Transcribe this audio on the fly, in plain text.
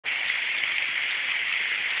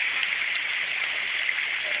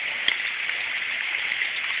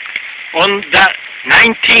On the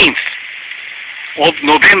 19th of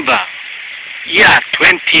November, year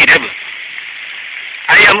 2011,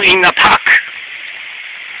 I am in a park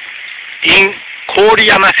in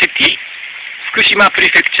Koriyama City, Fukushima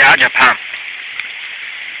Prefecture, Japan.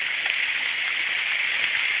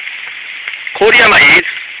 Koriyama is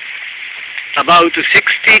about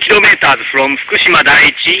 60 kilometers from Fukushima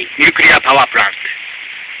Nuclear Power Plant.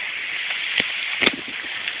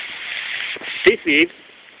 This is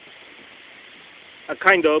a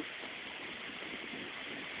kind of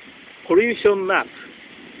pollution map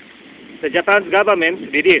the Japan's government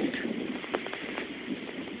released.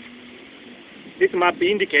 This map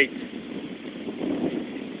indicates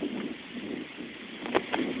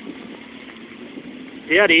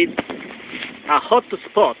there is a hot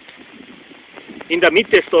spot in the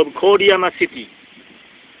midst of Koriyama City.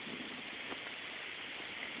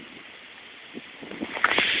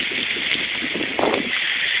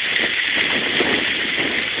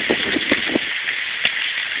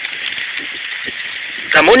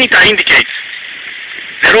 The monitor indicates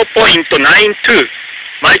 0.92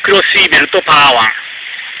 microSv per hour.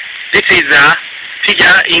 This is a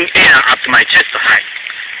figure in air at my chest height.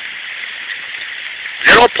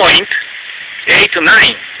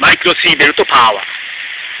 0.89 microSv per hour.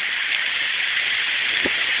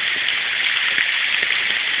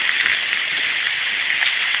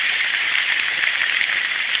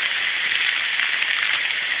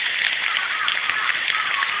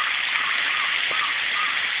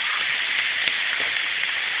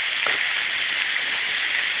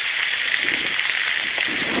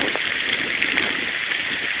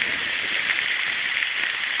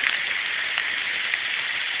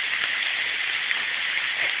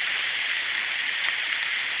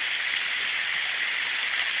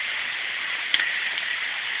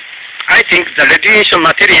 I think the radiation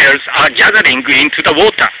materials are gathering into the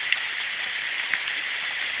water.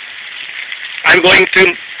 I'm going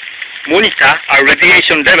to monitor a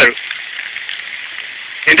radiation level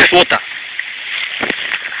in this water.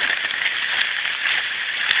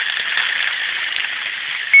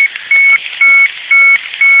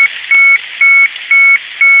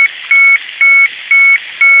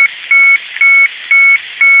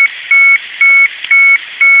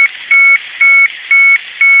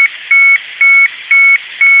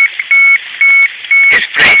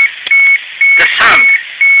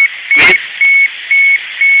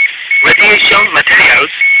 Radiation materials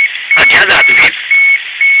are gathered with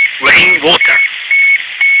rainwater.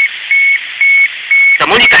 The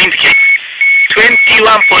monitor indicates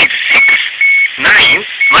 21.69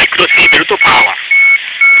 microSv per hour.